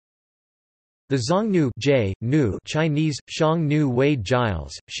The Xiongnu Chinese, Xiongnu Wei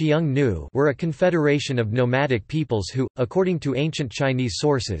Giles, Xiongnu were a confederation of nomadic peoples who, according to ancient Chinese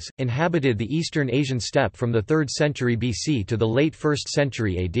sources, inhabited the eastern Asian steppe from the 3rd century BC to the late 1st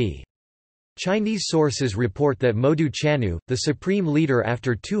century AD. Chinese sources report that Modu Chanyu, the supreme leader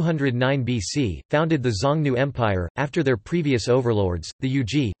after 209 BC, founded the Xiongnu Empire. After their previous overlords, the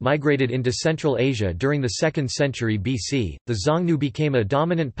Yuji, migrated into Central Asia during the 2nd century BC. The Xiongnu became a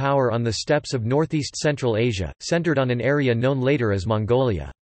dominant power on the steppes of northeast Central Asia, centered on an area known later as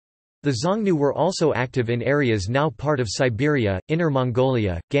Mongolia. The Xiongnu were also active in areas now part of Siberia, Inner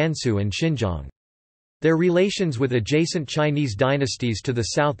Mongolia, Gansu, and Xinjiang. Their relations with adjacent Chinese dynasties to the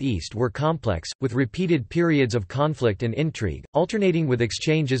southeast were complex, with repeated periods of conflict and intrigue, alternating with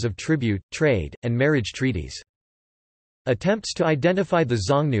exchanges of tribute, trade, and marriage treaties. Attempts to identify the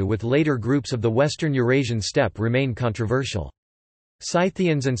Xiongnu with later groups of the western Eurasian steppe remain controversial.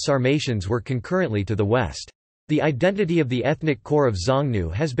 Scythians and Sarmatians were concurrently to the west. The identity of the ethnic core of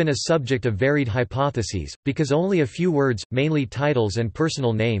Xiongnu has been a subject of varied hypotheses, because only a few words, mainly titles and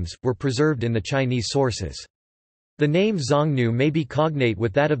personal names, were preserved in the Chinese sources. The name Xiongnu may be cognate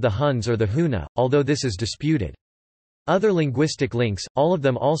with that of the Huns or the Hunna, although this is disputed. Other linguistic links, all of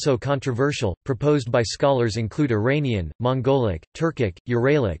them also controversial, proposed by scholars include Iranian, Mongolic, Turkic,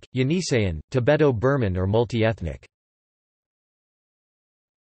 Uralic, Yeniseian, Tibeto-Burman or multi-ethnic.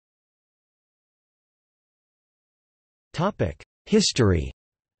 History.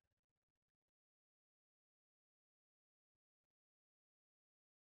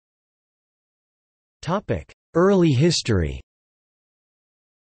 Early history.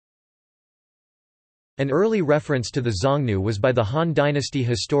 An early reference to the Xiongnu was by the Han dynasty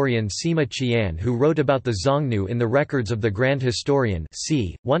historian Sima Qian, who wrote about the Xiongnu in the records of the Grand Historian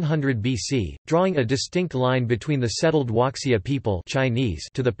c. 100 BC, drawing a distinct line between the settled Huaxia people Chinese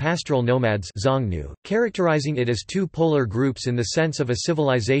to the pastoral nomads Xiongnu, characterizing it as two polar groups in the sense of a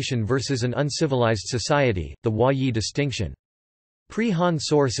civilization versus an uncivilized society, the Huayi distinction. Pre-Han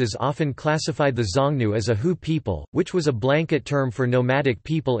sources often classified the Xiongnu as a Hu people, which was a blanket term for nomadic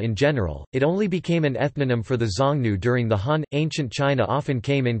people in general. It only became an ethnonym for the Xiongnu during the Han. Ancient China often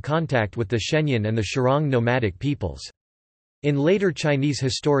came in contact with the Shenyan and the Shirong nomadic peoples. In later Chinese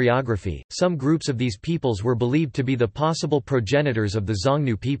historiography, some groups of these peoples were believed to be the possible progenitors of the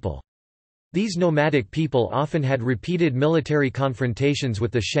Xiongnu people. These nomadic people often had repeated military confrontations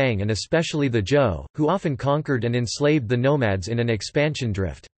with the Shang and especially the Zhou, who often conquered and enslaved the nomads in an expansion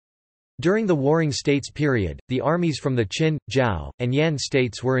drift. During the Warring States period, the armies from the Qin, Zhao, and Yan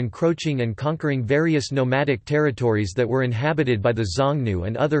states were encroaching and conquering various nomadic territories that were inhabited by the Xiongnu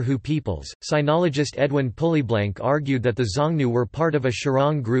and other Hu peoples. Sinologist Edwin Pullyblank argued that the Xiongnu were part of a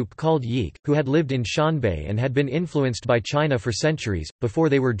Shirong group called Yik, who had lived in Shanbei and had been influenced by China for centuries, before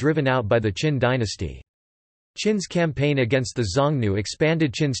they were driven out by the Qin dynasty. Qin's campaign against the Xiongnu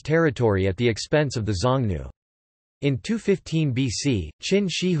expanded Qin's territory at the expense of the Xiongnu. In 215 BC, Qin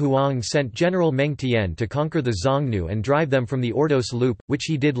Shi Huang sent General Meng Tian to conquer the Xiongnu and drive them from the Ordos Loop, which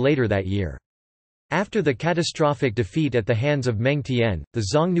he did later that year. After the catastrophic defeat at the hands of Meng Tian, the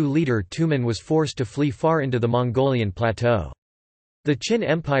Xiongnu leader Tumen was forced to flee far into the Mongolian plateau. The Qin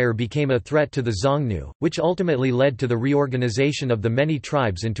Empire became a threat to the Xiongnu, which ultimately led to the reorganization of the many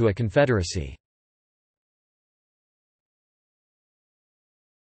tribes into a confederacy.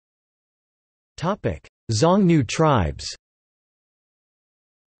 Xiongnu tribes.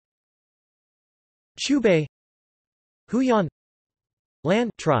 Chubei, Huyan, Lan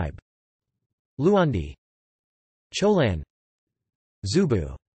tribe, Luandi, Cholan,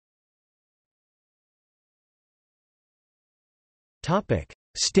 Zubu. Topic: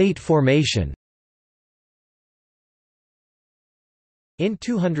 State formation. In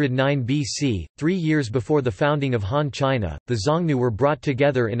 209 BC, 3 years before the founding of Han China, the Xiongnu were brought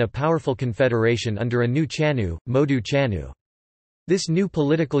together in a powerful confederation under a new Chanyu, Modu Chanyu. This new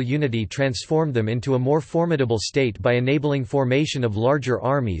political unity transformed them into a more formidable state by enabling formation of larger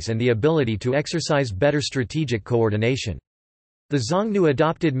armies and the ability to exercise better strategic coordination. The Xiongnu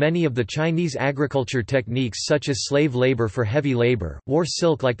adopted many of the Chinese agriculture techniques such as slave labor for heavy labor, wore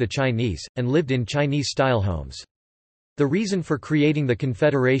silk like the Chinese, and lived in Chinese-style homes. The reason for creating the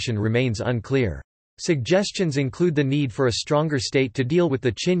confederation remains unclear. Suggestions include the need for a stronger state to deal with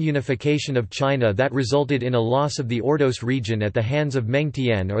the Qin unification of China that resulted in a loss of the Ordos region at the hands of Meng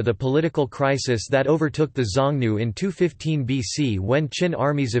Tian, or the political crisis that overtook the Xiongnu in 215 BC when Qin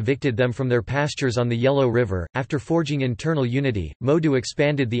armies evicted them from their pastures on the Yellow River. After forging internal unity, Modu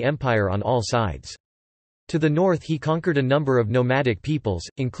expanded the empire on all sides. To the north he conquered a number of nomadic peoples,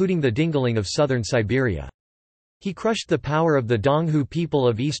 including the Dingaling of southern Siberia. He crushed the power of the Donghu people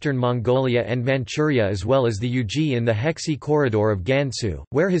of eastern Mongolia and Manchuria as well as the Yuji in the Hexi corridor of Gansu,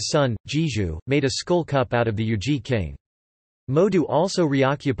 where his son, Jizhu, made a skull cup out of the Yuji king. Modu also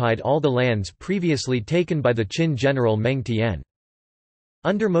reoccupied all the lands previously taken by the Qin general Meng Tian.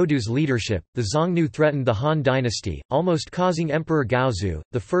 Under Modu's leadership, the Xiongnu threatened the Han dynasty, almost causing Emperor Gaozu,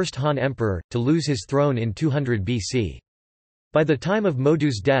 the first Han emperor, to lose his throne in 200 BC. By the time of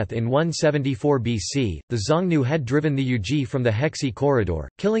Modu's death in 174 BC, the Xiongnu had driven the Yuji from the Hexi corridor,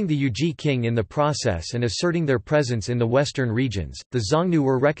 killing the Yuji king in the process and asserting their presence in the western regions. The Xiongnu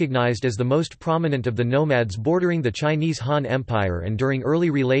were recognized as the most prominent of the nomads bordering the Chinese Han Empire, and during early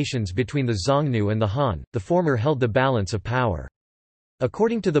relations between the Xiongnu and the Han, the former held the balance of power.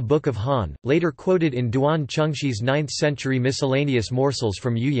 According to the Book of Han, later quoted in Duan Chengxi's 9th-century miscellaneous morsels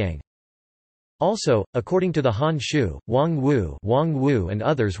from Yuyang. Also, according to the Han Shu, Wang Wu and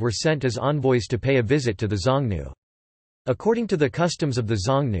others were sent as envoys to pay a visit to the Xiongnu. According to the customs of the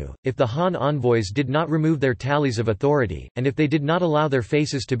Xiongnu, if the Han envoys did not remove their tallies of authority, and if they did not allow their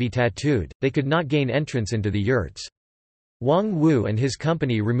faces to be tattooed, they could not gain entrance into the yurts. Wang Wu and his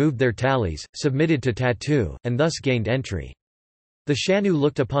company removed their tallies, submitted to tattoo, and thus gained entry. The Xiongnu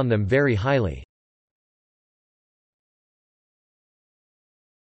looked upon them very highly.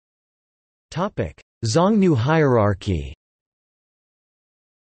 Xiongnu hierarchy.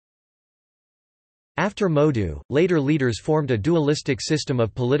 After Modu, later leaders formed a dualistic system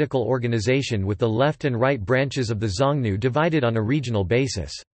of political organization with the left and right branches of the Xiongnu divided on a regional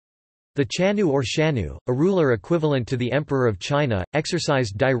basis. The Qianu or Xiongnu, a ruler equivalent to the Emperor of China,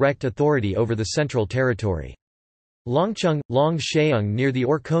 exercised direct authority over the central territory. Longcheng, Longsheung near the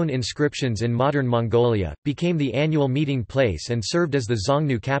Orkhon inscriptions in modern Mongolia, became the annual meeting place and served as the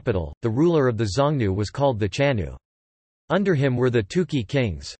Xiongnu capital. The ruler of the Xiongnu was called the Qianu. Under him were the Tuqi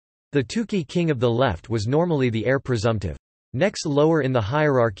kings. The Tuqi king of the left was normally the heir presumptive. Next lower in the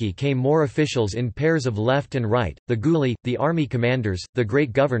hierarchy came more officials in pairs of left and right, the Guli, the army commanders, the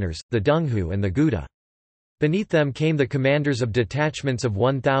great governors, the Donghu and the Guda. Beneath them came the commanders of detachments of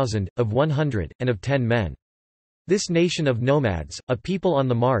 1,000, of 100, and of 10 men. This nation of nomads, a people on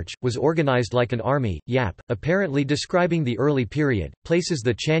the march, was organized like an army. Yap, apparently describing the early period, places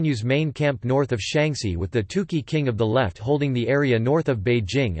the Qianu's main camp north of Shaanxi with the Tuqi king of the left holding the area north of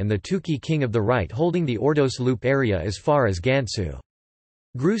Beijing and the Tuqi king of the right holding the Ordos Loop area as far as Gansu.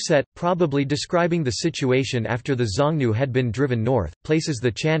 Gruset, probably describing the situation after the Xiongnu had been driven north, places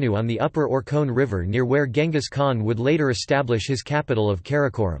the Qianu on the upper Orkhon River near where Genghis Khan would later establish his capital of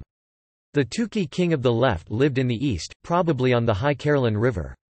Karakoram. The Tuqi king of the left lived in the east, probably on the High Karelin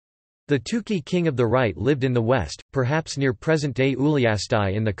River. The Tuqi king of the right lived in the west, perhaps near present-day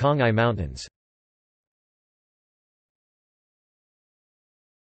Uliastai in the Kongai Mountains.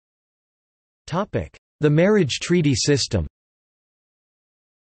 The marriage treaty system.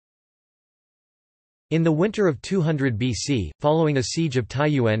 In the winter of 200 BC, following a siege of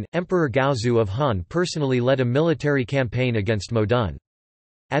Taiyuan, Emperor Gaozu of Han personally led a military campaign against Modun.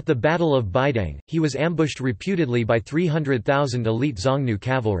 At the Battle of Baidang, he was ambushed reputedly by 300,000 elite Xiongnu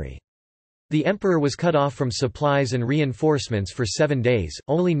cavalry. The emperor was cut off from supplies and reinforcements for 7 days,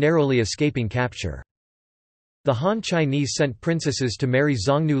 only narrowly escaping capture. The Han Chinese sent princesses to marry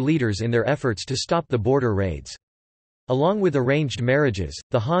Xiongnu leaders in their efforts to stop the border raids. Along with arranged marriages,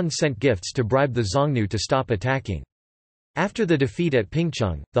 the Han sent gifts to bribe the Xiongnu to stop attacking. After the defeat at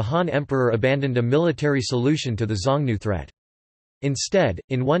Pingcheng, the Han emperor abandoned a military solution to the Xiongnu threat. Instead,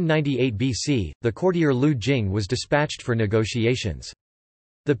 in 198 BC, the courtier Lu Jing was dispatched for negotiations.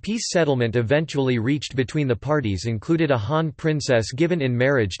 The peace settlement eventually reached between the parties included a Han princess given in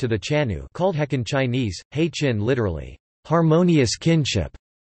marriage to the Qianu called Hekan Chinese, He Qin literally, harmonious kinship,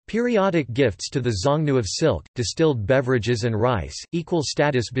 periodic gifts to the Xiongnu of silk, distilled beverages and rice, equal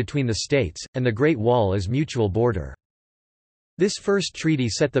status between the states, and the Great Wall as mutual border. This first treaty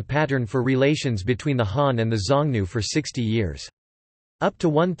set the pattern for relations between the Han and the Xiongnu for 60 years. Up to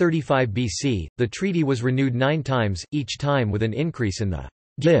 135 BC, the treaty was renewed 9 times, each time with an increase in the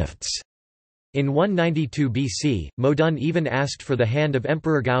gifts. In 192 BC, Modun even asked for the hand of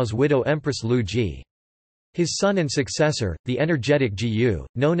Emperor Gao's widow Empress Lu Ji. His son and successor, the energetic Jiyu,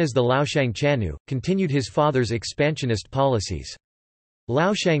 known as the Laoshang Qianu, continued his father's expansionist policies.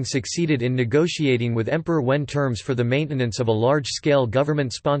 Laoshang succeeded in negotiating with Emperor Wen terms for the maintenance of a large-scale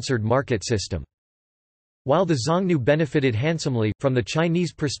government-sponsored market system. While the Xiongnu benefited handsomely, from the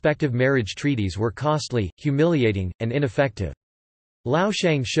Chinese perspective marriage treaties were costly, humiliating, and ineffective.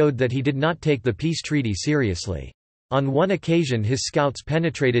 Laoshang showed that he did not take the peace treaty seriously. On one occasion his scouts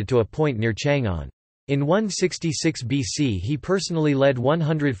penetrated to a point near Chang'an. In 166 BC he personally led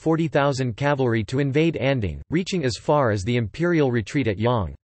 140,000 cavalry to invade Anding, reaching as far as the imperial retreat at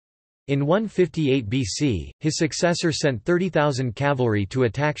Yang. In 158 BC, his successor sent 30,000 cavalry to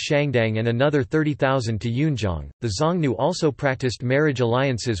attack Shangdang and another 30,000 to Yunjiang. The Xiongnu also practiced marriage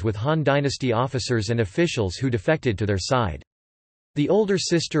alliances with Han dynasty officers and officials who defected to their side. The older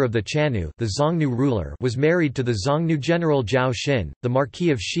sister of the Xiongnu, the Xiongnu ruler, was married to the Xiongnu general Zhao Xin, the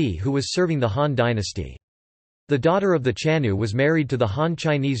Marquis of Shi, who was serving the Han dynasty. The daughter of the Xiongnu was married to the Han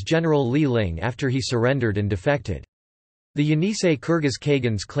Chinese general Li Ling after he surrendered and defected. The Yenisei Kyrgyz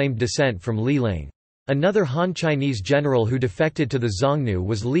Khagans claimed descent from Li Ling. Another Han Chinese general who defected to the Xiongnu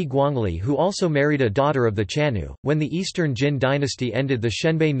was Li Guangli, who also married a daughter of the Xiongnu. When the Eastern Jin dynasty ended, the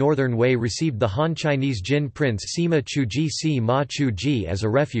Shenbei Northern Wei received the Han Chinese Jin prince Sima Chuji Sima Chuji as a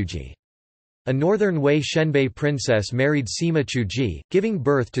refugee. A Northern Wei Shenbei princess married Sima Chuji, giving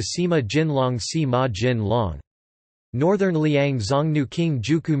birth to Sima Jinlong Sima Jinlong. Northern Liang Xiongnu king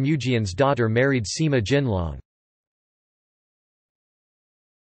Juqu Mujian's daughter married Sima Jinlong.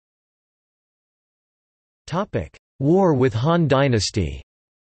 War with Han dynasty.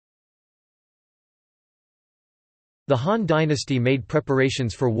 The Han dynasty made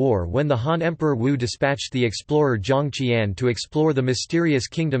preparations for war when the Han Emperor Wu dispatched the explorer Zhang Qian to explore the mysterious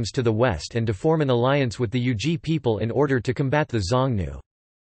kingdoms to the west and to form an alliance with the Yuji people in order to combat the Xiongnu.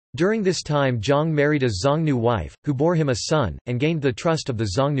 During this time Zhang married a Xiongnu wife, who bore him a son, and gained the trust of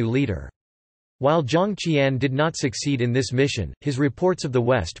the Xiongnu leader. While Zhang Qian did not succeed in this mission, his reports of the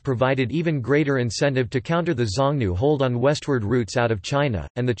West provided even greater incentive to counter the Xiongnu hold on westward routes out of China,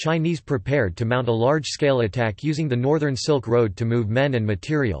 and the Chinese prepared to mount a large-scale attack using the Northern Silk Road to move men and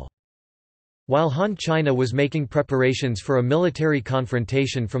material. While Han China was making preparations for a military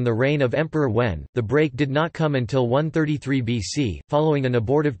confrontation from the reign of Emperor Wen, the break did not come until 133 BC, following an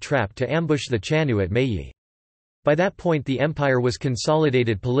abortive trap to ambush the Xiongnu at Meiyi. By that point the empire was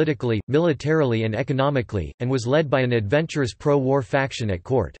consolidated politically, militarily and economically, and was led by an adventurous pro-war faction at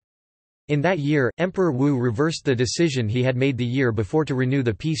court. In that year, Emperor Wu reversed the decision he had made the year before to renew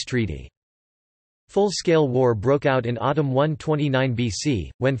the peace treaty. Full-scale war broke out in autumn 129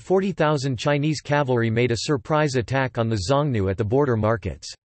 BC, when 40,000 Chinese cavalry made a surprise attack on the Xiongnu at the border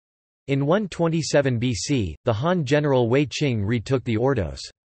markets. In 127 BC, the Han general Wei Qing retook the Ordos.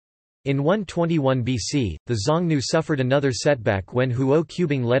 In 121 BC, the Xiongnu suffered another setback when Huo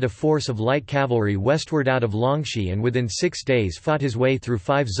Qubing led a force of light cavalry westward out of Longxi and within 6 days fought his way through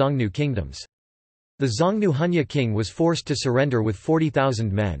 5 Xiongnu kingdoms. The Xiongnu Hunya king was forced to surrender with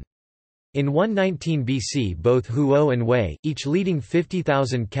 40,000 men. In 119 BC both Huo and Wei, each leading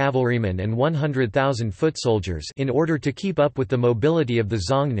 50,000 cavalrymen and 100,000 foot soldiers in order to keep up with the mobility of the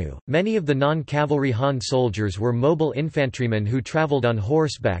Xiongnu. Many of the non-cavalry Han soldiers were mobile infantrymen who traveled on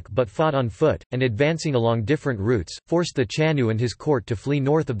horseback but fought on foot, and advancing along different routes, forced the Xiongnu and his court to flee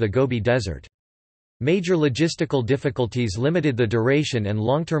north of the Gobi Desert. Major logistical difficulties limited the duration and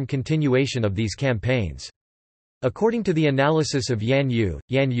long-term continuation of these campaigns. According to the analysis of Yan Yu,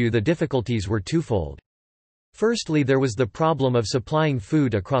 the difficulties were twofold. Firstly, there was the problem of supplying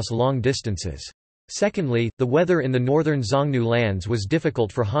food across long distances. Secondly, the weather in the northern Xiongnu lands was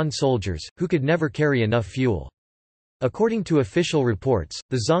difficult for Han soldiers, who could never carry enough fuel. According to official reports,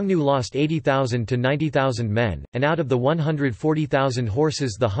 the Xiongnu lost 80,000 to 90,000 men, and out of the 140,000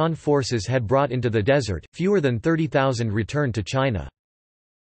 horses the Han forces had brought into the desert, fewer than 30,000 returned to China.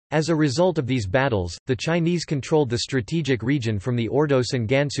 As a result of these battles, the Chinese controlled the strategic region from the Ordos and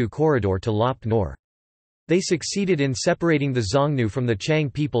Gansu corridor to Lop Nor. They succeeded in separating the Xiongnu from the Chang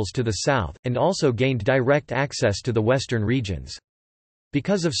peoples to the south, and also gained direct access to the western regions.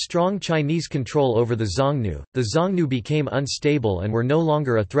 Because of strong Chinese control over the Xiongnu became unstable and were no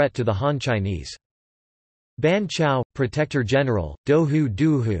longer a threat to the Han Chinese. Ban Chao, Protector General, Dohu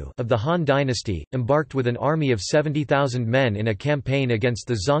Duhu of the Han dynasty, embarked with an army of 70,000 men in a campaign against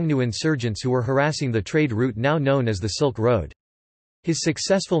the Xiongnu insurgents who were harassing the trade route now known as the Silk Road. His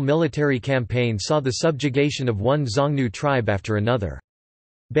successful military campaign saw the subjugation of one Xiongnu tribe after another.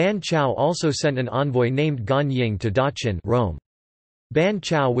 Ban Chao also sent an envoy named Gan Ying to Daqin, Rome. Ban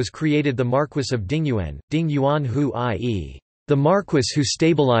Chao was created the Marquis of Dingyuan, Dingyuan Hu i.e., the Marquis who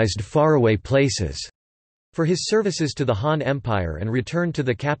stabilized faraway places, for his services to the Han Empire, and returned to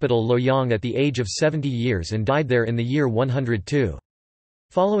the capital Luoyang at the age of 70 years and died there in the year 102.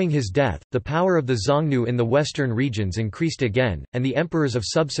 Following his death, the power of the Xiongnu in the western regions increased again, and the emperors of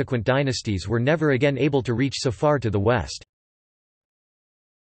subsequent dynasties were never again able to reach so far to the west.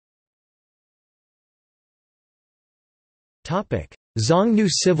 Xiongnu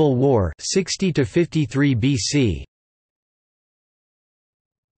Civil War 60 to 53 BC.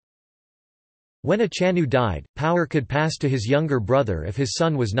 When a Xiongnu died, power could pass to his younger brother if his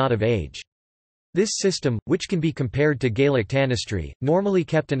son was not of age. This system, which can be compared to Gaelic tanistry, normally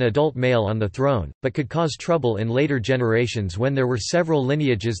kept an adult male on the throne, but could cause trouble in later generations when there were several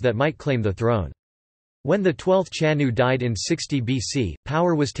lineages that might claim the throne. When the 12th Xiongnu died in 60 BC,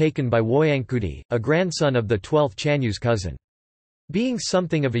 power was taken by Woyankudi, a grandson of the 12th Xiongnu's cousin. Being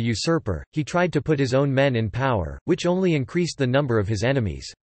something of a usurper, he tried to put his own men in power, which only increased the number of his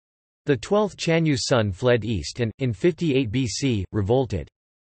enemies. The 12th Xiongnu's son fled east and, in 58 BC, revolted.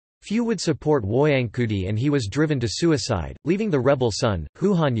 Few would support Woyankudi and he was driven to suicide, leaving the rebel son,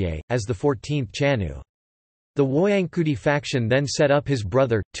 Huhanye, as the 14th Xiongnu. The Woyankudi faction then set up his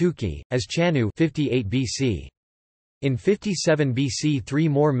brother, Tuki, as Xiongnu 58 BC. In 57 BC 3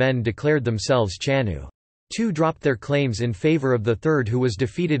 more men declared themselves Xiongnu. 2 dropped their claims in favor of the third, who was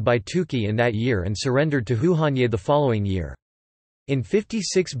defeated by Tuki in that year and surrendered to Huhanye the following year. In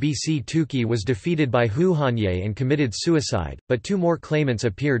 56 BC Tuki was defeated by Huhanye and committed suicide, but 2 more claimants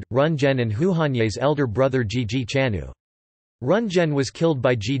appeared, Runjen and Huhanye's elder brother Jiji Xiongnu. Runjen was killed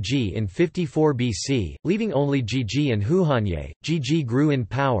by Jiji in 54 BC, leaving only Jiji and Huhanye. Jiji grew in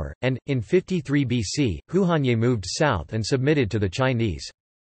power, and, in 53 BC, Huhanye moved south and submitted to the Chinese.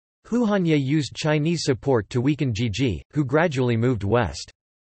 Huhanye used Chinese support to weaken Jiji, who gradually moved west.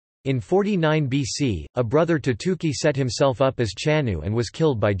 In 49 BC, a brother to Tuki set himself up as Xiongnu and was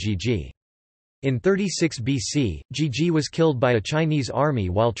killed by Jiji. In 36 BC, Jiji was killed by a Chinese army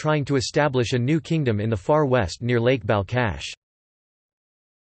while trying to establish a new kingdom in the far west near Lake Balkhash.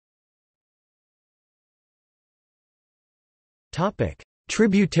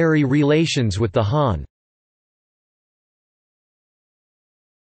 Tributary relations with the Han.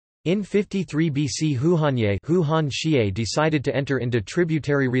 In 53 BC Huhanye decided to enter into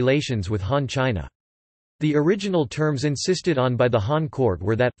tributary relations with Han China. The original terms insisted on by the Han court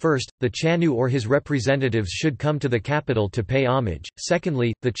were that, first, the Xiongnu or his representatives should come to the capital to pay homage,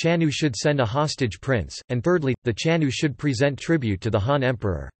 secondly, the Xiongnu should send a hostage prince, and thirdly, the Xiongnu should present tribute to the Han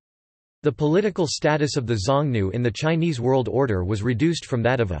emperor. The political status of the Xiongnu in the Chinese world order was reduced from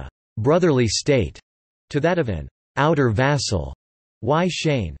that of a brotherly state to that of an outer vassal. Wei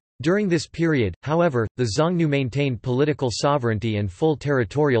Shane. During this period, however, the Xiongnu maintained political sovereignty and full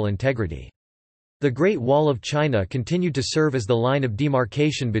territorial integrity. The Great Wall of China continued to serve as the line of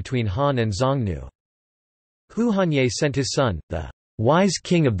demarcation between Han and Xiongnu. Huhanye sent his son, the wise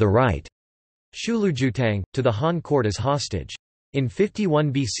king of the right, Shulujutang, to the Han court as hostage. In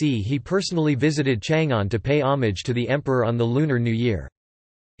 51 BC he personally visited Chang'an to pay homage to the emperor on the Lunar New Year.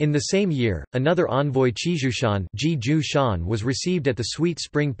 In the same year, another envoy Jijushan was received at the Sweet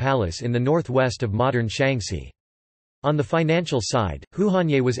Spring Palace in the northwest of modern Shaanxi. On the financial side,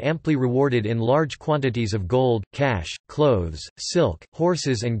 Huhanye was amply rewarded in large quantities of gold, cash, clothes, silk,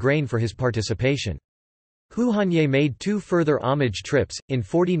 horses and grain for his participation. Huhanye made 2 further homage trips, in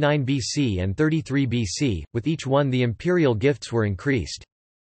 49 BC and 33 BC, with each one the imperial gifts were increased.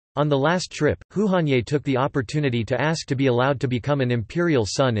 On the last trip, Huhanye took the opportunity to ask to be allowed to become an imperial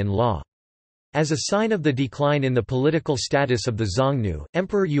son-in-law. As a sign of the decline in the political status of the Xiongnu,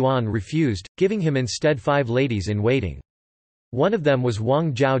 Emperor Yuan refused, giving him instead 5 ladies-in-waiting. One of them was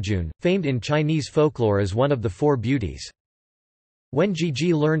Wang Zhaojun, famed in Chinese folklore as one of the 4 beauties. When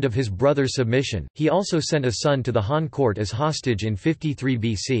Jiji learned of his brother's submission, he also sent a son to the Han court as hostage in 53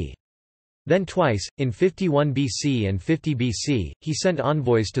 BC. Then twice, in 51 BC and 50 BC, he sent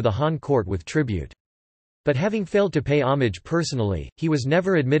envoys to the Han court with tribute. But having failed to pay homage personally, he was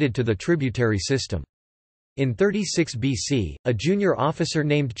never admitted to the tributary system. In 36 BC, a junior officer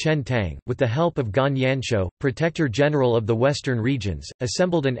named Chen Tang, with the help of Gan Yanshou, protector general of the western regions,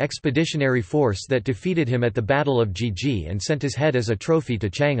 assembled an expeditionary force that defeated him at the Battle of Jiji and sent his head as a trophy to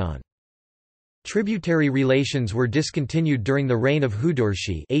Chang'an. Tributary relations were discontinued during the reign of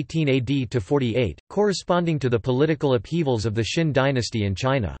Hudurshi 18 AD to 48, corresponding to the political upheavals of the Xin dynasty in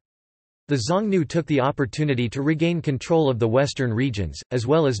China. The Xiongnu took the opportunity to regain control of the western regions, as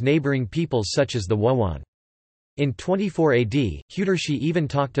well as neighboring peoples such as the Wuan. In 24 AD, Hudurshi even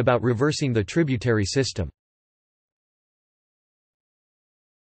talked about reversing the tributary system.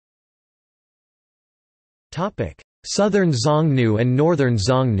 Southern Xiongnu and Northern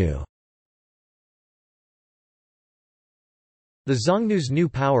Xiongnu. The Xiongnu's new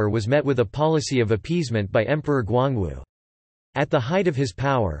power was met with a policy of appeasement by Emperor Guangwu. At the height of his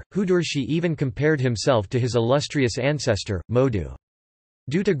power, Hudurshi even compared himself to his illustrious ancestor, Modu.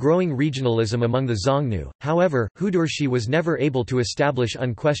 Due to growing regionalism among the Xiongnu, however, Hudurshi was never able to establish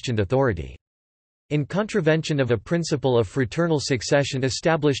unquestioned authority. In contravention of a principle of fraternal succession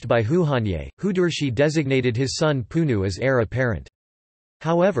established by Huhanye, Hudurshi designated his son Punu as heir apparent.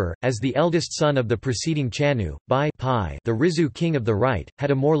 However, as the eldest son of the preceding Xiongnu, Bai the Rizhu king of the right,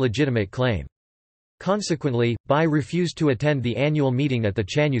 had a more legitimate claim. Consequently, Bai refused to attend the annual meeting at the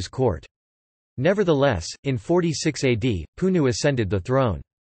Xiongnu's court. Nevertheless, in 46 AD, Punu ascended the throne.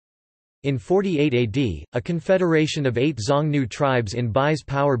 In 48 AD, a confederation of 8 Xiongnu tribes in Bai's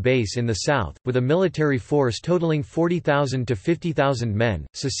power base in the south, with a military force totaling 40,000 to 50,000 men,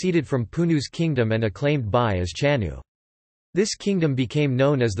 seceded from Punu's kingdom and acclaimed Bai as Xiongnu. This kingdom became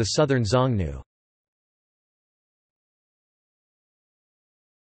known as the Southern Xiongnu.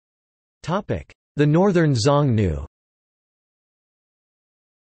 The Northern Xiongnu.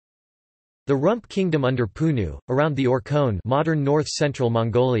 The Rump Kingdom under Punu, around the Orkhon, modern north-central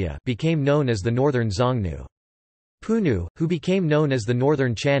Mongolia, became known as the Northern Xiongnu. Punu, who became known as the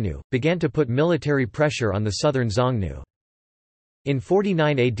Northern Xiongnu, began to put military pressure on the Southern Xiongnu. In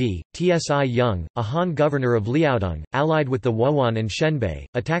 49 AD, Tsi Yung, a Han governor of Liaodong, allied with the Wuhuan and Shenbei,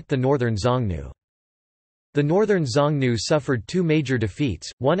 attacked the Northern Xiongnu. The Northern Xiongnu suffered 2 major defeats,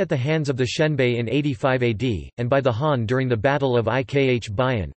 one at the hands of the Shenbei in 85 AD, and by the Han during the Battle of Ikh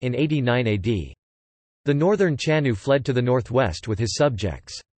Bayan, in 89 AD. The Northern Xiongnu fled to the northwest with his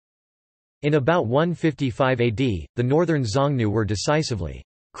subjects. In about 155 AD, the Northern Xiongnu were decisively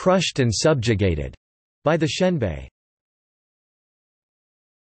crushed and subjugated by the Shenbei.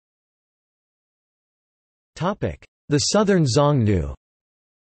 The Southern Xiongnu.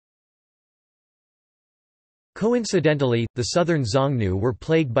 Coincidentally, the Southern Xiongnu were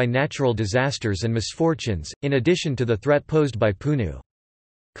plagued by natural disasters and misfortunes, in addition to the threat posed by Punu.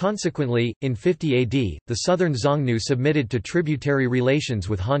 Consequently, in 50 AD, the Southern Xiongnu submitted to tributary relations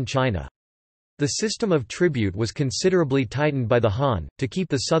with Han China. The system of tribute was considerably tightened by the Han, to keep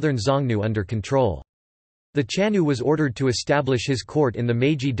the Southern Xiongnu under control. The Xiongnu was ordered to establish his court in the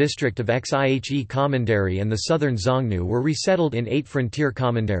Meiji district of Xihe Commandery, and the Southern Xiongnu were resettled in 8 frontier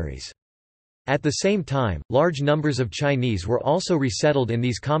commanderies. At the same time, large numbers of Chinese were also resettled in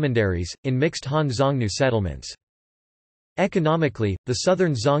these commanderies, in mixed Han-Xiongnu settlements. Economically, the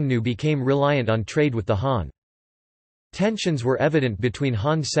Southern Xiongnu became reliant on trade with the Han. Tensions were evident between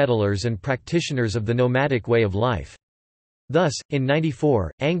Han settlers and practitioners of the nomadic way of life. Thus, in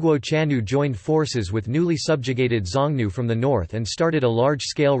 94, Angguo Xiongnu joined forces with newly subjugated Xiongnu from the north and started a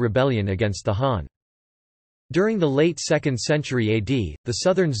large-scale rebellion against the Han. During the late 2nd century AD, the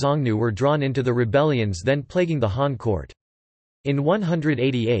Southern Xiongnu were drawn into the rebellions then plaguing the Han court. In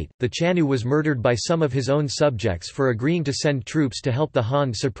 188, the Xiongnu was murdered by some of his own subjects for agreeing to send troops to help the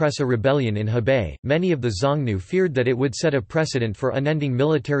Han suppress a rebellion in Hebei. Many of the Xiongnu feared that it would set a precedent for unending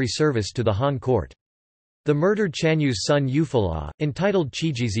military service to the Han court. The murdered Xiongnu's son Yufala, entitled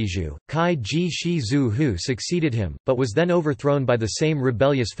Qijiziju, Kai Ji Shi Zhu Hu, succeeded him, but was then overthrown by the same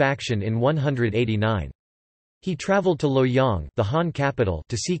rebellious faction in 189. He traveled to Luoyang, the Han capital,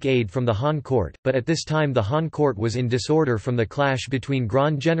 to seek aid from the Han court, but at this time the Han court was in disorder from the clash between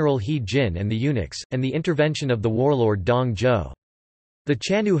Grand General He Jin and the eunuchs, and the intervention of the warlord Dong Zhou. The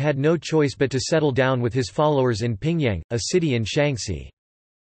Xiongnu had no choice but to settle down with his followers in Pingyang, a city in Shaanxi.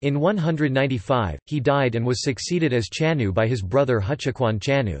 In 195, he died and was succeeded as Xiongnu by his brother Huqiquan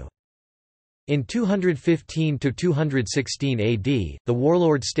Xiongnu. In 215–216 AD, the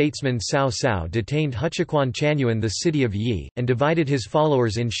warlord statesman Cao Cao detained Huqiquan Xiongnu in the city of Yi, and divided his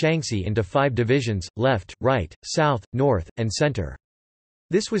followers in Shaanxi into 5 divisions, left, right, south, north, and center.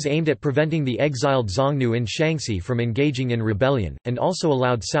 This was aimed at preventing the exiled Xiongnu in Shaanxi from engaging in rebellion, and also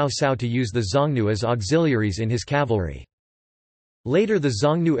allowed Cao Cao to use the Xiongnu as auxiliaries in his cavalry. Later the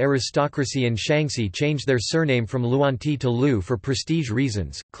Xiongnu aristocracy in Shaanxi changed their surname from Luanti to Lu for prestige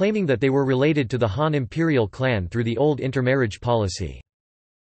reasons, claiming that they were related to the Han imperial clan through the old intermarriage policy.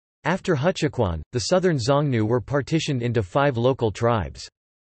 After Huqiquan, the Southern Xiongnu were partitioned into 5 local tribes.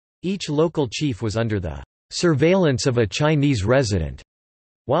 Each local chief was under the surveillance of a Chinese resident,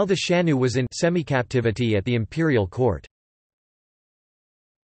 while the Xiongnu was in semi-captivity at the imperial court.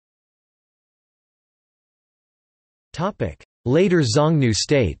 Later Xiongnu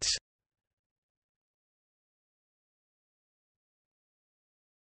states.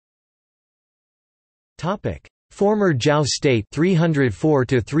 Former Zhao state 304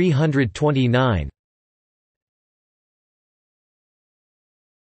 to 329.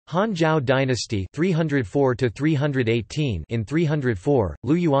 Han Zhao dynasty 304 to 318. In 304,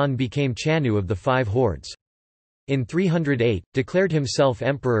 Lu Yuan became Xiongnu of the 5 hordes. In 308, declared himself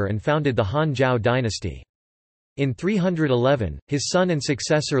emperor and founded the Han Zhao dynasty. In 311, his son and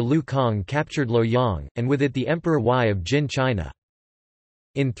successor Lu Kang captured Luoyang, and with it the Emperor Yi of Jin China.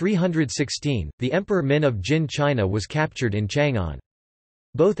 In 316, the Emperor Min of Jin China was captured in Chang'an.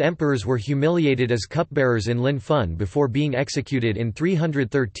 Both emperors were humiliated as cupbearers in Linfeng before being executed in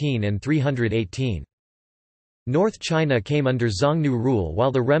 313 and 318. North China came under Xiongnu rule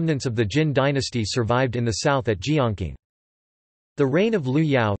while the remnants of the Jin dynasty survived in the south at Jiangqing. The reign of Liu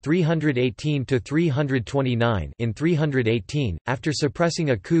Yao (318–329) in 318, after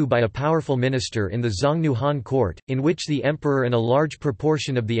suppressing a coup by a powerful minister in the Xiongnu Han court, in which the emperor and a large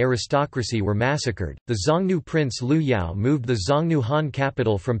proportion of the aristocracy were massacred, the Xiongnu prince Liu Yao moved the Xiongnu Han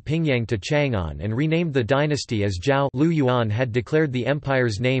capital from Pingyang to Chang'an and renamed the dynasty as Zhao. Liu Yuan had declared the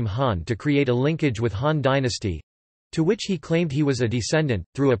empire's name Han to create a linkage with Han dynasty, to which he claimed he was a descendant,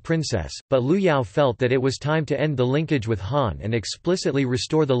 through a princess, but Liu Yao felt that it was time to end the linkage with Han and explicitly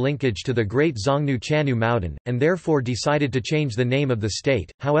restore the linkage to the great Xiongnu Qiannu Maodan, and therefore decided to change the name of the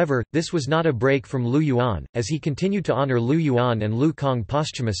state. However, this was not a break from Liu Yuan, as he continued to honor Liu Yuan and Liu Kong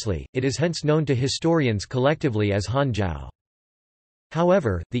posthumously. It is hence known to historians collectively as Han Zhao.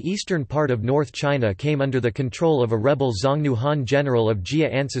 However, the eastern part of North China came under the control of a rebel Xiongnu Han general of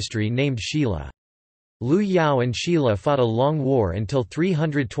Jia ancestry named Shila. Liu Yao and Shila fought a long war until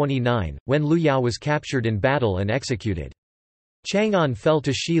 329, when Liu Yao was captured in battle and executed. Chang'an fell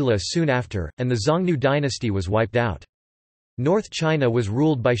to Shila soon after, and the Xiongnu dynasty was wiped out. North China was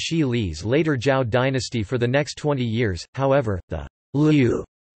ruled by Shi Li's later Zhao dynasty for the next 20 years, however, the Liu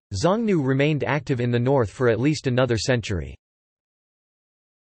Xiongnu remained active in the north for at least another century.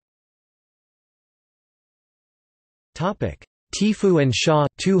 Tiefu and Xia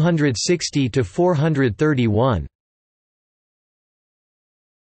 260 to 431.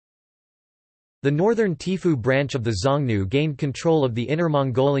 The northern Tiefu branch of the Xiongnu gained control of the Inner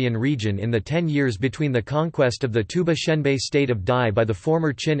Mongolian region in the 10 years between the conquest of the Tuba Shenbei state of Dai by the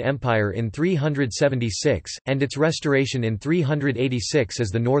former Qin Empire in 376, and its restoration in 386 as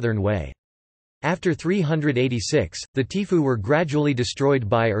the Northern Wei. After 386, the Tiefu were gradually destroyed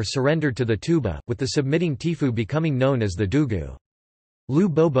by or surrendered to the Tuba, with the submitting Tiefu becoming known as the Dugu. Lu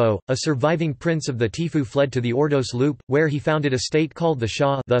Bobo, a surviving prince of the Tiefu, fled to the Ordos Loop, where he founded a state called the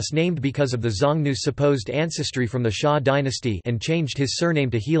Xia, thus named because of the Xiongnu's supposed ancestry from the Xia dynasty, and changed his surname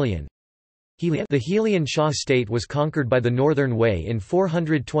to Helian. The Helian Xia state was conquered by the Northern Wei in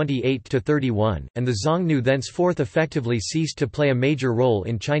 428–31, and the Xiongnu thenceforth effectively ceased to play a major role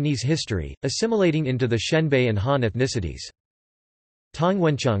in Chinese history, assimilating into the Shenbei and Han ethnicities.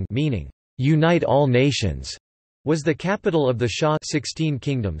 Tongwencheng, meaning "unite all nations," was the capital of the Xia 16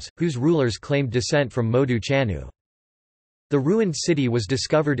 kingdoms, whose rulers claimed descent from Modu Qiannu. The ruined city was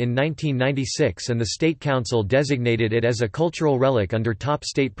discovered in 1996 and the State Council designated it as a cultural relic under top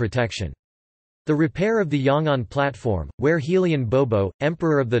state protection. The repair of the Yang'an platform, where Helian Bobo,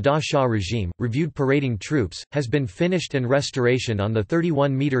 emperor of the Da Xia regime, reviewed parading troops, has been finished and restoration on the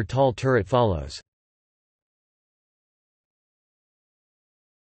 31-meter-tall turret follows.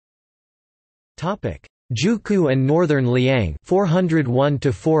 Juqu and Northern Liang 401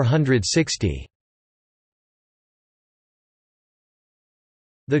 to 460.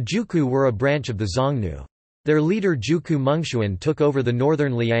 The Juqu were a branch of the Xiongnu. Their leader Juqu Mengxuan took over the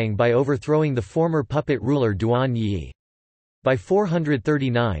northern Liang by overthrowing the former puppet ruler Duan Yi. By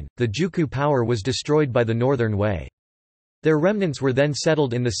 439, the Juqu power was destroyed by the Northern Wei. Their remnants were then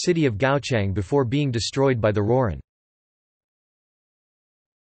settled in the city of Gaochang before being destroyed by the Rouran.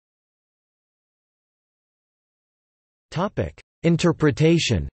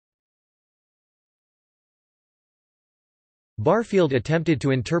 Interpretation. Barfield attempted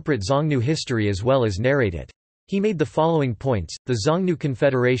to interpret Xiongnu history as well as narrate it. He made the following points: the Xiongnu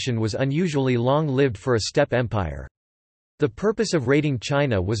Confederation was unusually long-lived for a steppe empire. The purpose of raiding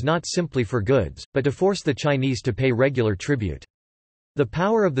China was not simply for goods, but to force the Chinese to pay regular tribute. The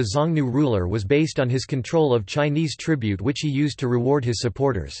power of the Xiongnu ruler was based on his control of Chinese tribute, which he used to reward his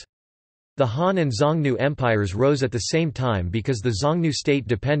supporters. The Han and Xiongnu empires rose at the same time because the Xiongnu state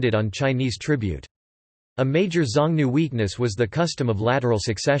depended on Chinese tribute. A major Xiongnu weakness was the custom of lateral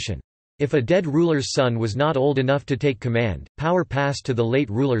succession. If a dead ruler's son was not old enough to take command, power passed to the late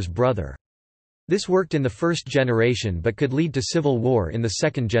ruler's brother. This worked in the first generation but could lead to civil war in the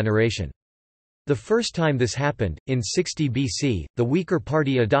second generation. The first time this happened, in 60 BC, the weaker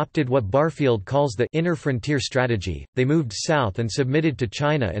party adopted what Barfield calls the inner frontier strategy. They moved south and submitted to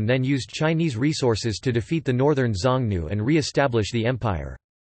China and then used Chinese resources to defeat the northern Xiongnu and re-establish the empire.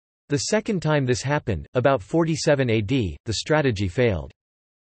 The second time this happened, about 47 AD, the strategy failed.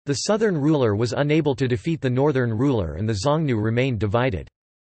 The southern ruler was unable to defeat the northern ruler and the Xiongnu remained divided.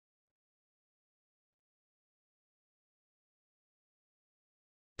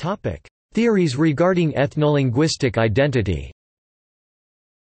 Theories regarding ethnolinguistic identity.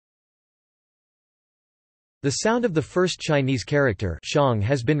 The sound of the first Chinese character Xiong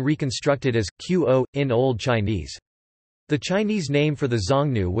has been reconstructed as qo in Old Chinese. The Chinese name for the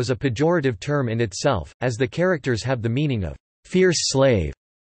Xiongnu was a pejorative term in itself, as the characters have the meaning of fierce slave.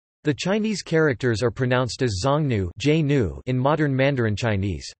 The Chinese characters are pronounced as Xiongnu in modern Mandarin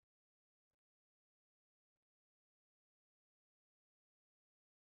Chinese.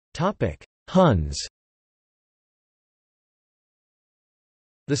 Huns.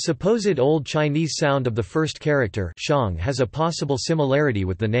 The supposed Old Chinese sound of the first character Xiong has a possible similarity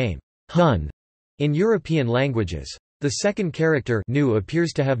with the name Hun in European languages. The second character Nu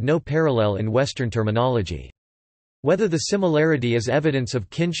appears to have no parallel in Western terminology. Whether the similarity is evidence of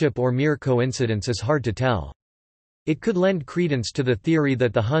kinship or mere coincidence is hard to tell. It could lend credence to the theory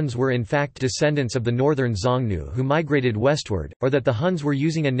that the Huns were in fact descendants of the Northern Xiongnu who migrated westward, or that the Huns were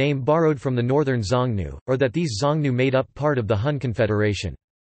using a name borrowed from the Northern Xiongnu, or that these Xiongnu made up part of the Hun Confederation.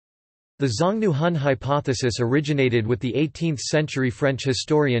 The Xiongnu-Hun hypothesis originated with the 18th-century French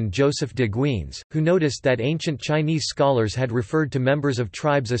historian Joseph de Guines, who noticed that ancient Chinese scholars had referred to members of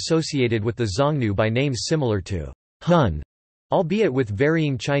tribes associated with the Xiongnu by names similar to Hun, albeit with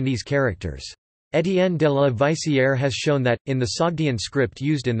varying Chinese characters. Étienne de la Vaissière has shown that, in the Sogdian script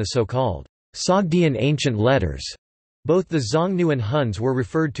used in the so-called Sogdian ancient letters, both the Xiongnu and Huns were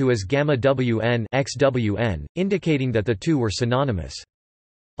referred to as Gamma Wn XWN, indicating that the two were synonymous.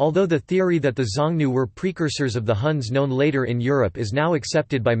 Although the theory that the Xiongnu were precursors of the Huns known later in Europe is now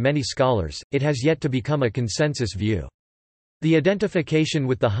accepted by many scholars, it has yet to become a consensus view. The identification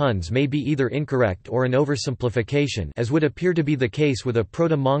with the Huns may be either incorrect or an oversimplification, as would appear to be the case with a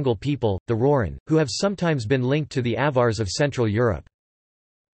proto-Mongol people, the Rouran, who have sometimes been linked to the Avars of Central Europe.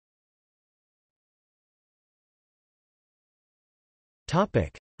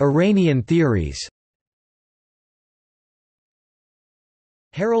 Iranian theories.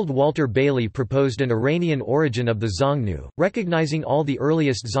 Harold Walter Bailey proposed an Iranian origin of the Xiongnu, recognizing all the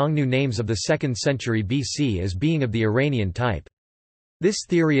earliest Xiongnu names of the 2nd century BC as being of the Iranian type. This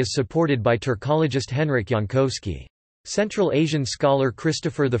theory is supported by Turkologist Henryk Jankowski. Central Asian scholar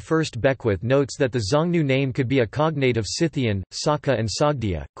Christopher I Beckwith notes that the Xiongnu name could be a cognate of Scythian, Saka and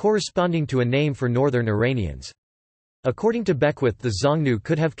Sogdia, corresponding to a name for northern Iranians. According to Beckwith, the Xiongnu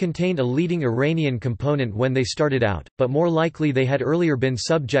could have contained a leading Iranian component when they started out, but more likely they had earlier been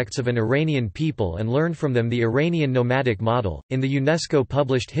subjects of an Iranian people and learned from them the Iranian nomadic model. In the UNESCO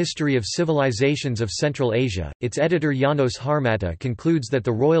published History of Civilizations of Central Asia, its editor János Harmata concludes that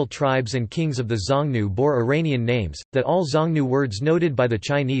the royal tribes and kings of the Xiongnu bore Iranian names, that all Xiongnu words noted by the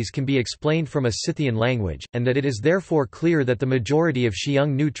Chinese can be explained from a Scythian language, and that it is therefore clear that the majority of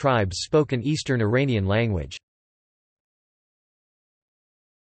Xiongnu tribes spoke an Eastern Iranian language.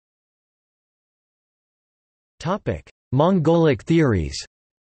 Mongolic theories.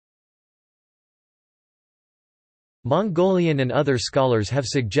 Mongolian and other scholars have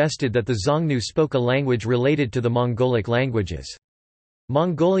suggested that the Xiongnu spoke a language related to the Mongolic languages.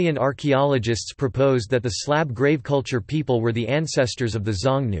 Mongolian archaeologists proposed that the Slab grave culture people were the ancestors of the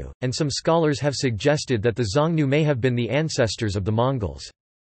Xiongnu, and some scholars have suggested that the Xiongnu may have been the ancestors of the Mongols.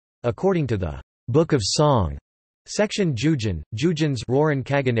 According to the Book of Song, section Jujin, Jujin's Rouran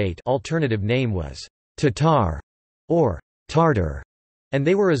Khaganate alternative name was Tatar, or Tartar, and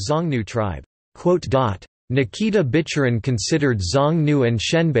they were a Xiongnu tribe. Nikita Bicharan considered Xiongnu and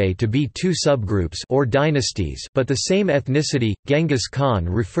Shenbei to be two subgroups or dynasties, but the same ethnicity. Genghis Khan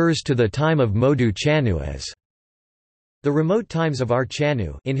refers to the time of Modu Chanu as the remote times of our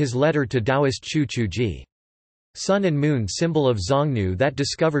Chanu in his letter to Taoist Chu Chuji. Sun and moon symbol of Xiongnu that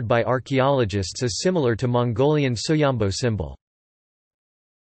discovered by archaeologists is similar to Mongolian Soyombo symbol.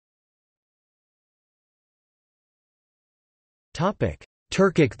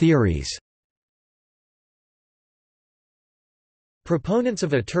 Turkic theories. Proponents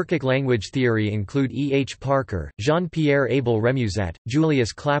of a Turkic language theory include E. H. Parker, Jean-Pierre Abel Remusat,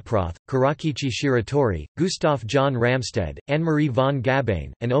 Julius Klaproth, Karakichi Shiratori, Gustav John Ramsted, Anne-Marie von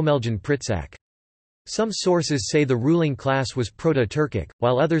Gabain, and Omeljan Pritsak. Some sources say the ruling class was Proto-Turkic,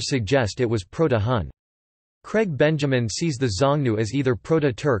 while others suggest it was Proto-Hun. Craig Benjamin sees the Xiongnu as either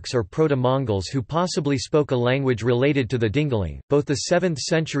Proto-Turks or Proto-Mongols who possibly spoke a language related to the Dingaling. Both the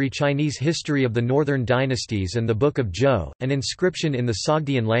 7th-century Chinese history of the northern dynasties and the Book of Zhou, an inscription in the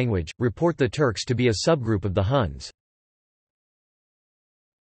Sogdian language, report the Turks to be a subgroup of the Huns.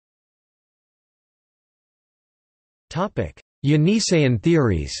 Yeniseian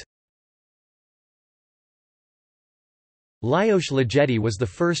theories. Lajos Ligeti was the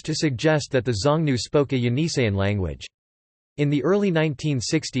first to suggest that the Xiongnu spoke a Yeniseian language. In the early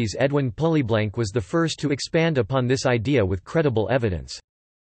 1960s, Edwin Pulliblanc was the first to expand upon this idea with credible evidence.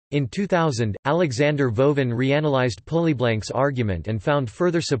 In 2000, Alexander Vovin reanalyzed Polyblank's argument and found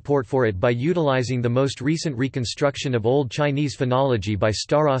further support for it by utilizing the most recent reconstruction of Old Chinese phonology by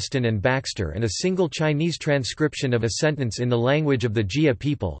Starostin and Baxter and a single Chinese transcription of a sentence in the language of the Xia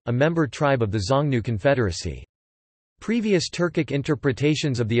people, a member tribe of the Xiongnu Confederacy. Previous Turkic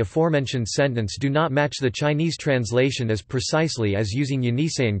interpretations of the aforementioned sentence do not match the Chinese translation as precisely as using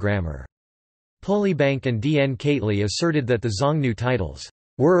Yeniseian grammar. Polyblank and D. N. Kately asserted that the Xiongnu titles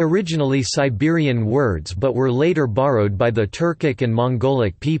were originally Siberian words but were later borrowed by the Turkic and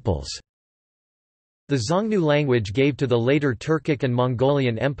Mongolic peoples. The Xiongnu language gave to the later Turkic and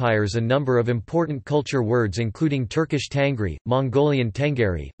Mongolian empires a number of important culture words including Turkish Tangri, Mongolian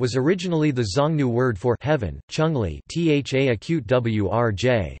Tengeri, was originally the Xiongnu word for heaven, Chungli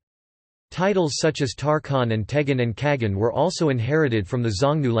Tha. Titles such as Tarkhan and Tegan and Kagan were also inherited from the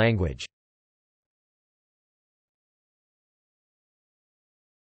Xiongnu language.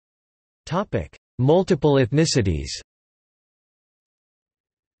 Multiple ethnicities.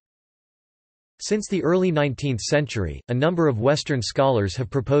 Since the early 19th century, a number of Western scholars have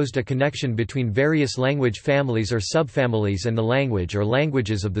proposed a connection between various language families or subfamilies and the language or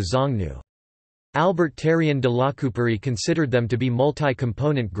languages of the Xiongnu. Albert Terrien de Lacouperie considered them to be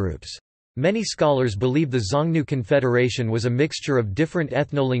multi-component groups. Many scholars believe the Xiongnu Confederation was a mixture of different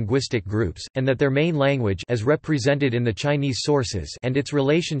ethnolinguistic groups, and that their main language as represented in the Chinese sources and its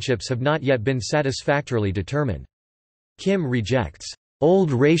relationships have not yet been satisfactorily determined. Kim rejects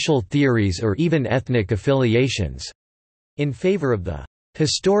old racial theories or even ethnic affiliations in favor of the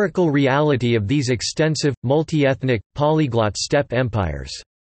historical reality of these extensive, multi-ethnic, polyglot steppe empires.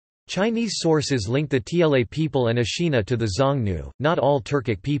 Chinese sources link the Tla people and Ashina to the Xiongnu, not all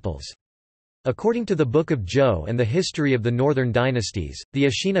Turkic peoples. According to the Book of Zhou and the history of the northern dynasties, the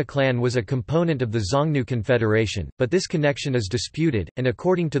Ashina clan was a component of the Xiongnu Confederation, but this connection is disputed, and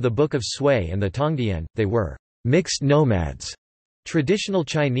according to the Book of Sui and the Tongdian, they were mixed nomads. Traditional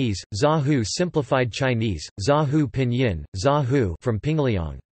Chinese, Zahu simplified Chinese, Zahu pinyin, Zahu from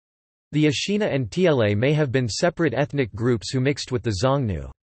Pingliang. The Ashina and Tla may have been separate ethnic groups who mixed with the Xiongnu.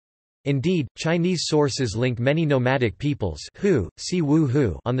 Indeed, Chinese sources link many nomadic peoples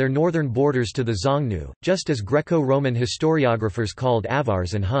on their northern borders to the Xiongnu, just as Greco-Roman historiographers called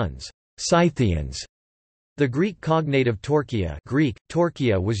Avars and Huns Scythians. The Greek cognate of Torquia, Greek,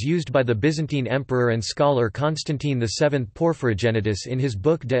 Torquia was used by the Byzantine emperor and scholar Constantine VII Porphyrogenitus in his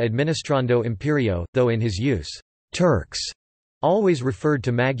book De Administrando Imperio, though in his use, Turks always referred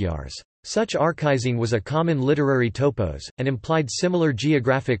to Magyars. Such archaizing was a common literary topos, and implied similar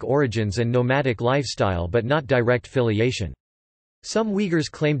geographic origins and nomadic lifestyle but not direct filiation. Some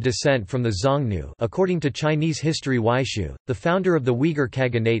Uyghurs claimed descent from the Xiongnu. According to Chinese history Weishu, the founder of the Uyghur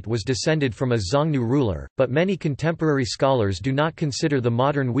Khaganate was descended from a Xiongnu ruler, but many contemporary scholars do not consider the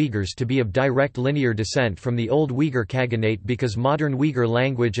modern Uyghurs to be of direct linear descent from the Old Uyghur Khaganate because modern Uyghur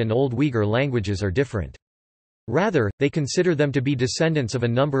language and Old Uyghur languages are different. Rather, they consider them to be descendants of a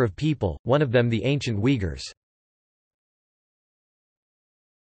number of people, one of them the ancient Uyghurs.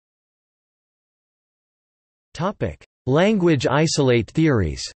 Language isolate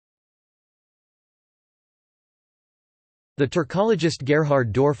theories. The Turkologist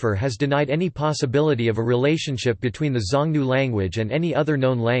Gerhard Dorfer has denied any possibility of a relationship between the Xiongnu language and any other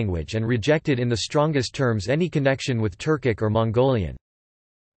known language and rejected in the strongest terms any connection with Turkic or Mongolian.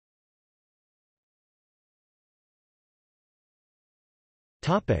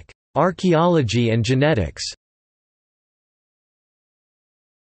 Archaeology and genetics.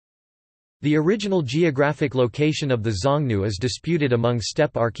 The original geographic location of the Xiongnu is disputed among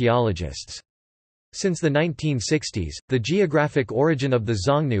steppe archaeologists. Since the 1960s, the geographic origin of the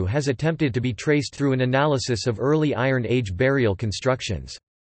Xiongnu has attempted to be traced through an analysis of early Iron Age burial constructions.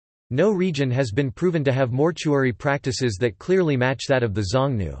 No region has been proven to have mortuary practices that clearly match that of the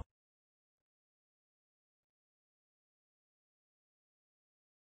Xiongnu.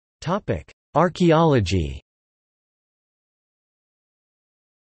 Archaeology.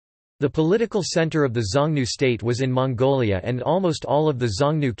 The political center of the Xiongnu state was in Mongolia, and almost all of the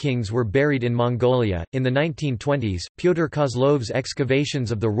Xiongnu kings were buried in Mongolia. In the 1920s, Pyotr Kozlov's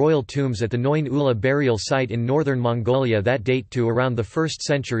excavations of the royal tombs at the Noin Ula burial site in northern Mongolia that date to around the 1st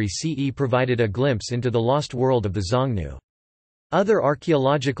century CE provided a glimpse into the lost world of the Xiongnu. Other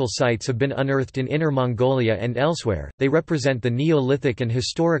archaeological sites have been unearthed in Inner Mongolia and elsewhere. They represent the Neolithic and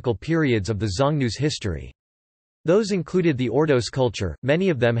historical periods of the Xiongnu's history. Those included the Ordos culture, many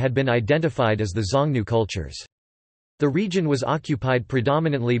of them had been identified as the Xiongnu cultures. The region was occupied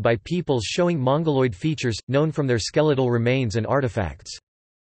predominantly by peoples showing Mongoloid features, known from their skeletal remains and artifacts.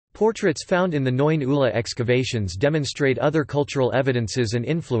 Portraits found in the Noin Ula excavations demonstrate other cultural evidences and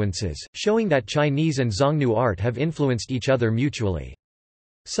influences, showing that Chinese and Xiongnu art have influenced each other mutually.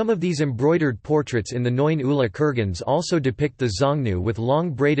 Some of these embroidered portraits in the Noin Ula kurgans also depict the Xiongnu with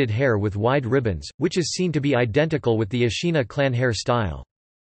long braided hair with wide ribbons, which is seen to be identical with the Ashina clan hair style.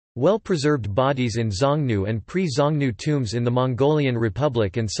 Well-preserved bodies in Xiongnu and pre-Xiongnu tombs in the Mongolian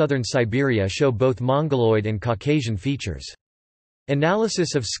Republic and southern Siberia show both Mongoloid and Caucasian features.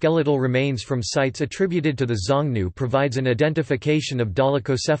 Analysis of skeletal remains from sites attributed to the Xiongnu provides an identification of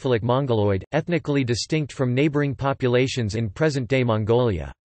dolichocephalic Mongoloid, ethnically distinct from neighboring populations in present-day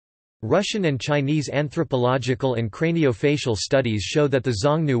Mongolia. Russian and Chinese anthropological and craniofacial studies show that the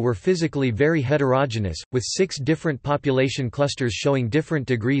Xiongnu were physically very heterogeneous, with 6 different population clusters showing different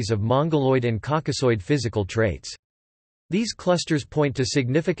degrees of Mongoloid and Caucasoid physical traits. These clusters point to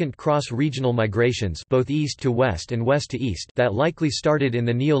significant cross-regional migrations both east to west and west to east that likely started in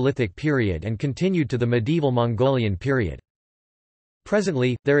the Neolithic period and continued to the medieval Mongolian period.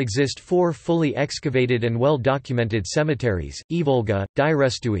 Presently, there exist 4 fully excavated and well-documented cemeteries, Ivolga,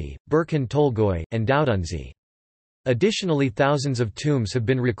 Direstui, Burkhan-Tolgoi, and Daudunzi. Additionally, thousands of tombs have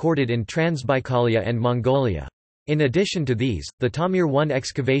been recorded in Transbaikalia and Mongolia. In addition to these, the Tamir I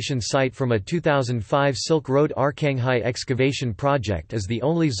excavation site from a 2005 Silk Road Arkhanghai excavation project is the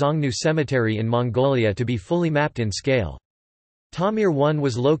only Xiongnu cemetery in Mongolia to be fully mapped in scale. Tamir I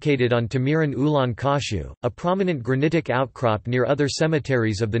was located on Tamiran Ulan Kashu, a prominent granitic outcrop near other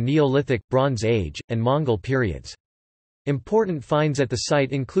cemeteries of the Neolithic, Bronze Age, and Mongol periods. Important finds at the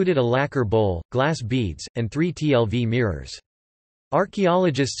site included a lacquer bowl, glass beads, and 3 TLV mirrors.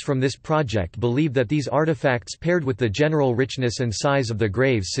 Archaeologists from this project believe that these artifacts paired with the general richness and size of the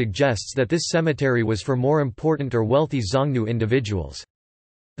graves suggests that this cemetery was for more important or wealthy Xiongnu individuals.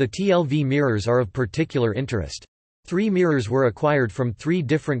 The TLV mirrors are of particular interest. 3 mirrors were acquired from 3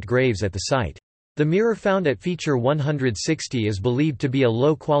 different graves at the site. The mirror found at feature 160 is believed to be a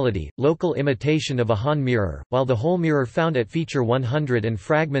low-quality, local imitation of a Han mirror, while the whole mirror found at feature 100 and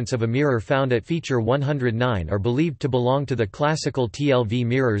fragments of a mirror found at feature 109 are believed to belong to the classical TLV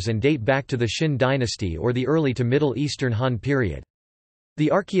mirrors and date back to the Xin dynasty or the early to Middle Eastern Han period.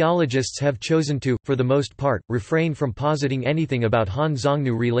 The archaeologists have chosen to, for the most part, refrain from positing anything about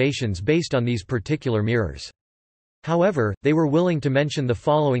Han-Xiongnu relations based on these particular mirrors. However, they were willing to mention the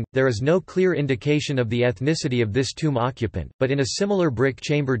following: there is no clear indication of the ethnicity of this tomb occupant, but in a similar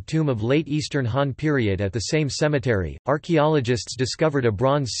brick-chambered tomb of late Eastern Han period at the same cemetery, archaeologists discovered a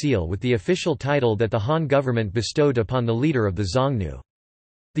bronze seal with the official title that the Han government bestowed upon the leader of the Xiongnu.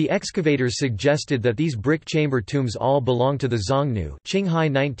 The excavators suggested that these brick-chamber tombs all belong to the Xiongnu.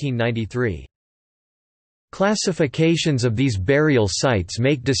 Qinghai 1993. Classifications of these burial sites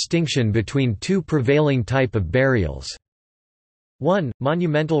make distinction between 2 prevailing type of burials. 1.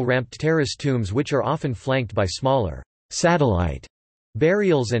 Monumental ramped terrace tombs which are often flanked by smaller satellite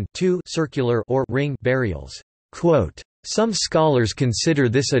burials, and 2. Circular or ring burials. Some scholars consider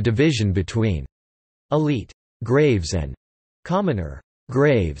this a division between elite graves and commoner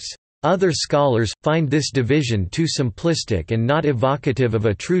graves. Other scholars find this division too simplistic and not evocative of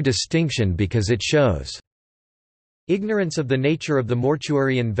a true distinction because it shows ignorance of the nature of the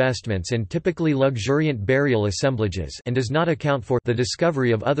mortuary investments and typically luxuriant burial assemblages, and does not account for the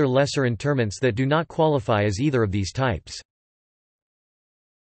discovery of other lesser interments that do not qualify as either of these types.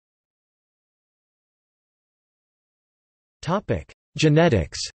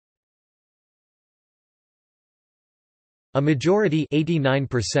 Genetics. A majority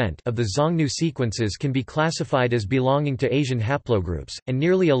 89% of the Xiongnu sequences can be classified as belonging to Asian haplogroups, and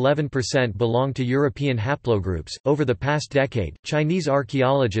nearly 11% belong to European haplogroups. Over the past decade, Chinese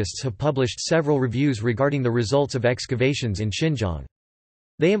archaeologists have published several reviews regarding the results of excavations in Xinjiang.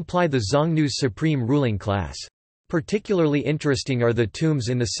 They imply the Xiongnu's supreme ruling class. Particularly interesting are the tombs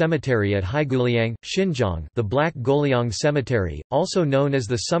in the cemetery at Haiguliang, Xinjiang, the Black Goliang Cemetery, also known as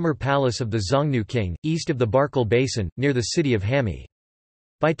the Summer Palace of the Xiongnu King, east of the Barkal Basin, near the city of Hami.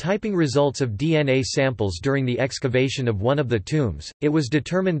 By typing results of DNA samples during the excavation of one of the tombs, it was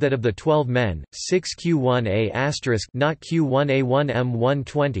determined that of the 12 men, 6Q1A*, not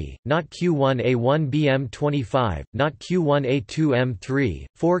Q1A1M120, not Q1A1BM25, not Q1A2M3,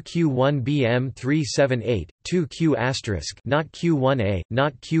 4Q1BM378, 2Q*, not Q1A,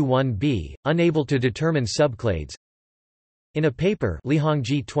 not Q1B, unable to determine subclades. In a paper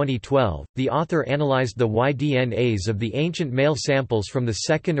Lihongji 2012, the author analyzed the Y-DNAs of the ancient male samples from the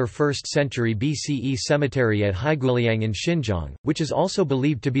 2nd or 1st century BCE cemetery at Haiguliang in Xinjiang, which is also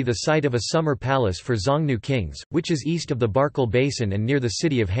believed to be the site of a summer palace for Xiongnu kings, which is east of the Barkal Basin and near the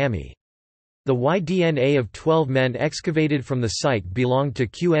city of Hami. The Y-DNA of 12 men excavated from the site belonged to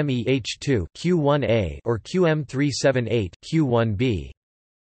QMEH2 Q1A or QM378 Q1B.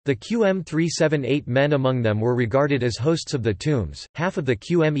 The QM378 men among them were regarded as hosts of the tombs. Half of the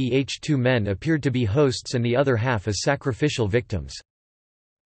QMEH2 men appeared to be hosts and the other half as sacrificial victims.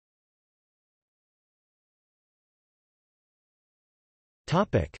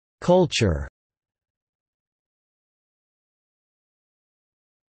 Topic: Culture.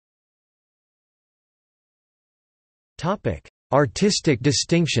 Topic: Artistic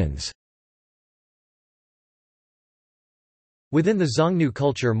distinctions. Within the Xiongnu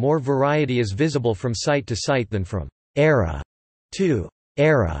culture, more variety is visible from site to site than from era to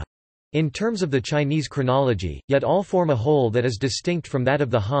era in terms of the Chinese chronology, yet all form a whole that is distinct from that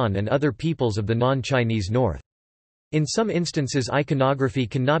of the Han and other peoples of the non-Chinese north. In some instances, iconography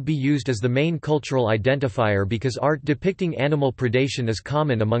cannot be used as the main cultural identifier because art depicting animal predation is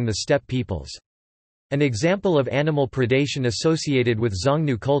common among the steppe peoples. An example of animal predation associated with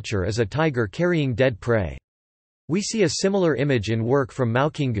Xiongnu culture is a tiger carrying dead prey. We see a similar image in work from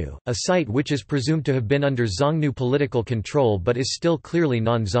Maoqinggu, a site which is presumed to have been under Xiongnu political control but is still clearly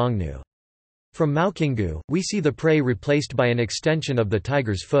non-Xiongnu. From Maoqinggu, we see the prey replaced by an extension of the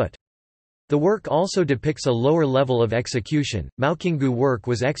tiger's foot. The work also depicts a lower level of execution. Maoqinggu work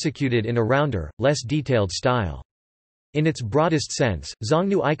was executed in a rounder, less detailed style. In its broadest sense,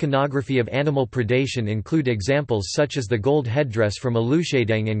 Xiongnu iconography of animal predation include examples such as the gold headdress from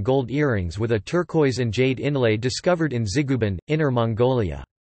Alushadeng and gold earrings with a turquoise and jade inlay discovered in Ziguban, Inner Mongolia.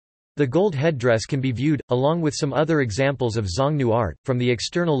 The gold headdress can be viewed, along with some other examples of Xiongnu art, from the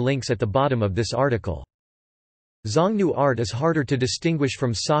external links at the bottom of this article. Xiongnu art is harder to distinguish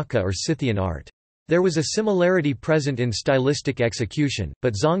from Saka or Scythian art. There was a similarity present in stylistic execution,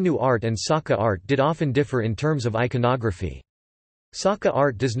 but Xiongnu art and Saka art did often differ in terms of iconography. Saka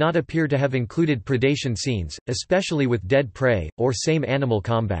art does not appear to have included predation scenes, especially with dead prey, or same animal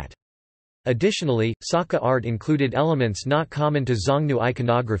combat. Additionally, Saka art included elements not common to Xiongnu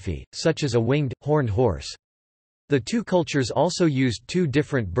iconography, such as a winged, horned horse. The two cultures also used two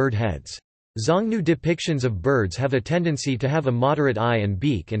different bird heads. Xiongnu depictions of birds have a tendency to have a moderate eye and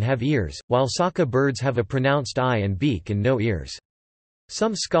beak and have ears, while Saka birds have a pronounced eye and beak and no ears.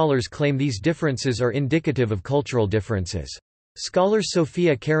 Some scholars claim these differences are indicative of cultural differences. Scholar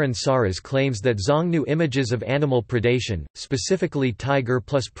Sophia Karen Saras claims that Xiongnu images of animal predation, specifically tiger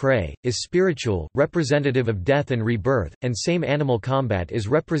plus prey, is spiritual, representative of death and rebirth, and same animal combat is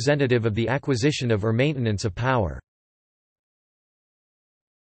representative of the acquisition of or maintenance of power.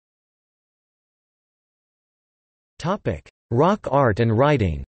 Rock art and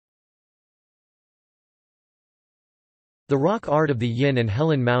writing. The rock art of the Yin and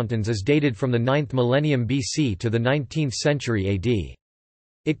Helan Mountains is dated from the 9th millennium BC to the 19th century AD.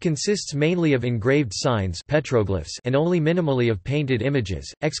 It consists mainly of engraved signs petroglyphs and only minimally of painted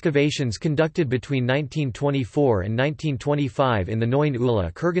images. Excavations conducted between 1924 and 1925 in the Noin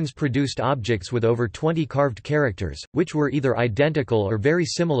Ula kurgans produced objects with over 20 carved characters, which were either identical or very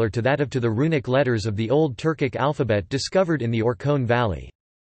similar to that of the runic letters of the Old Turkic alphabet discovered in the Orkhon Valley.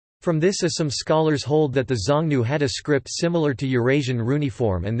 From this, some scholars hold that the Xiongnu had a script similar to Eurasian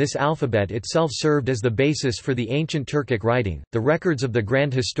runiform, and this alphabet itself served as the basis for the ancient Turkic writing. The records of the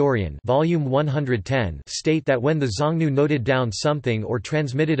Grand Historian, Volume 110, state that when the Xiongnu noted down something or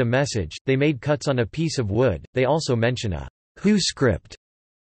transmitted a message, they made cuts on a piece of wood. They also mention a Hu script.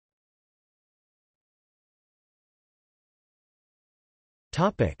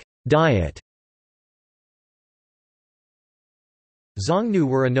 Topic: Diet. Xiongnu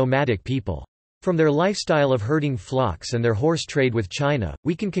were a nomadic people. From their lifestyle of herding flocks and their horse trade with China,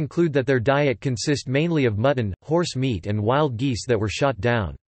 we can conclude that their diet consists mainly of mutton, horse meat and wild geese that were shot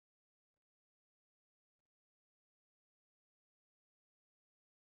down.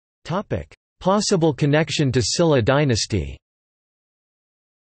 Possible connection to Silla dynasty.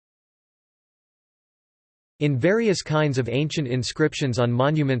 In various kinds of ancient inscriptions on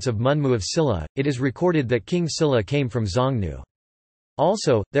monuments of Munmu of Silla, it is recorded that King Silla came from Xiongnu.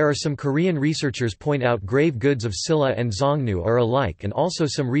 Also, there are some Korean researchers point out grave goods of Silla and Xiongnu are alike, and also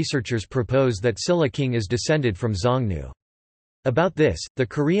some researchers propose that Silla king is descended from Xiongnu. About this, the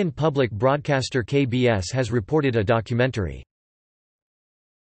Korean public broadcaster KBS has reported a documentary.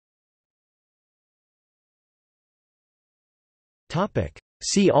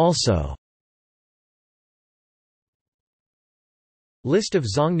 See also: List of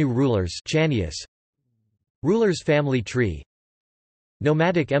Xiongnu rulers, Chanius, Rulers family tree,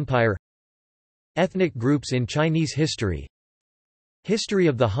 Nomadic empire, Ethnic groups in Chinese history, History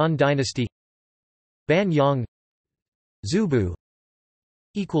of the Han dynasty, Ban Yang, Zubu,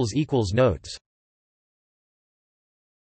 Notes